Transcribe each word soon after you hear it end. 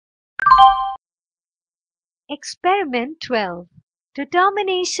Experiment 12.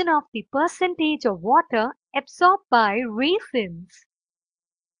 Determination of the percentage of water absorbed by raisins.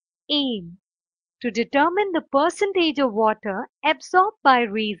 Aim: to determine the percentage of water absorbed by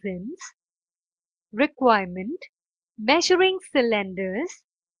raisins. Requirement: measuring cylinders,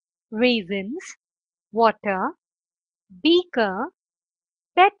 raisins, water, beaker,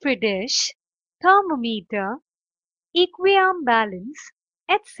 petri dish, thermometer, equiarm balance,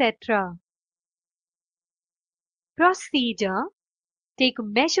 etc. Procedure: take a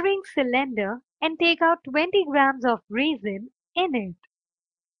measuring cylinder and take out 20 grams of raisin in it.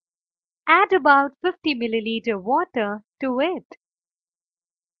 Add about 50 milliliter water to it.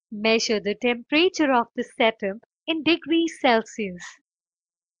 Measure the temperature of the setup in degrees Celsius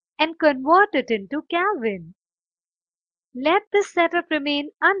and convert it into Kelvin. Let the setup remain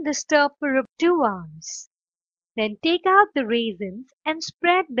undisturbed for 2 hours. Then take out the raisins and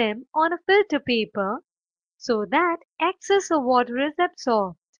spread them on a filter paper so that excess of water is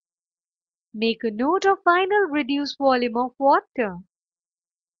absorbed. Make a note of final reduced volume of water.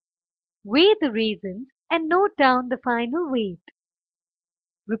 Weigh the raisins and note down the final weight.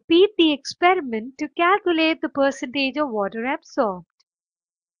 Repeat the experiment to calculate the percentage of water absorbed.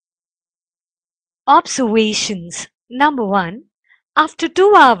 Observations. Number 1. After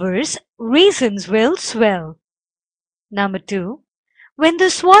 2 hours, raisins will swell. Number 2. When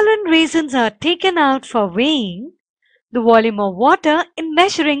the swollen raisins are taken out for weighing, the volume of water in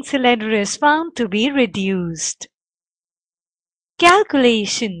measuring cylinder is found to be reduced.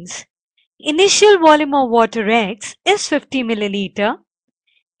 Calculations. Initial volume of water X is 50 milliliter.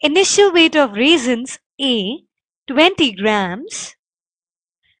 Initial weight of raisins A 20 grams.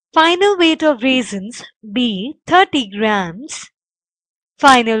 Final weight of raisins B 30 grams.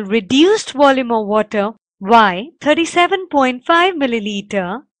 Final reduced volume of water Y 37.5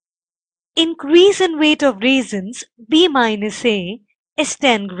 milliliter. Increase in weight of raisins B minus A is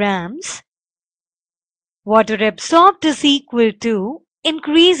 10 grams. Water absorbed is equal to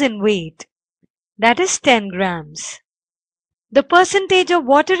increase in weight, that is 10 grams. The percentage of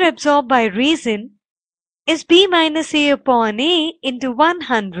water absorbed by raisin is B minus A upon A into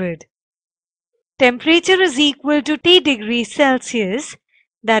 100. Temperature is equal to T degrees Celsius,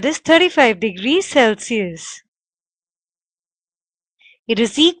 that is 35 degrees Celsius. It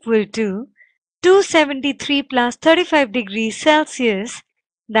is equal to 273 plus 35 degrees Celsius,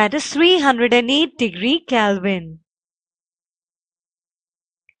 that is 308 degree Kelvin.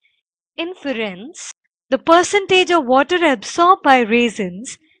 Inference: the percentage of water absorbed by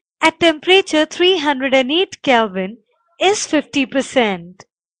raisins at temperature 308 Kelvin is 50%.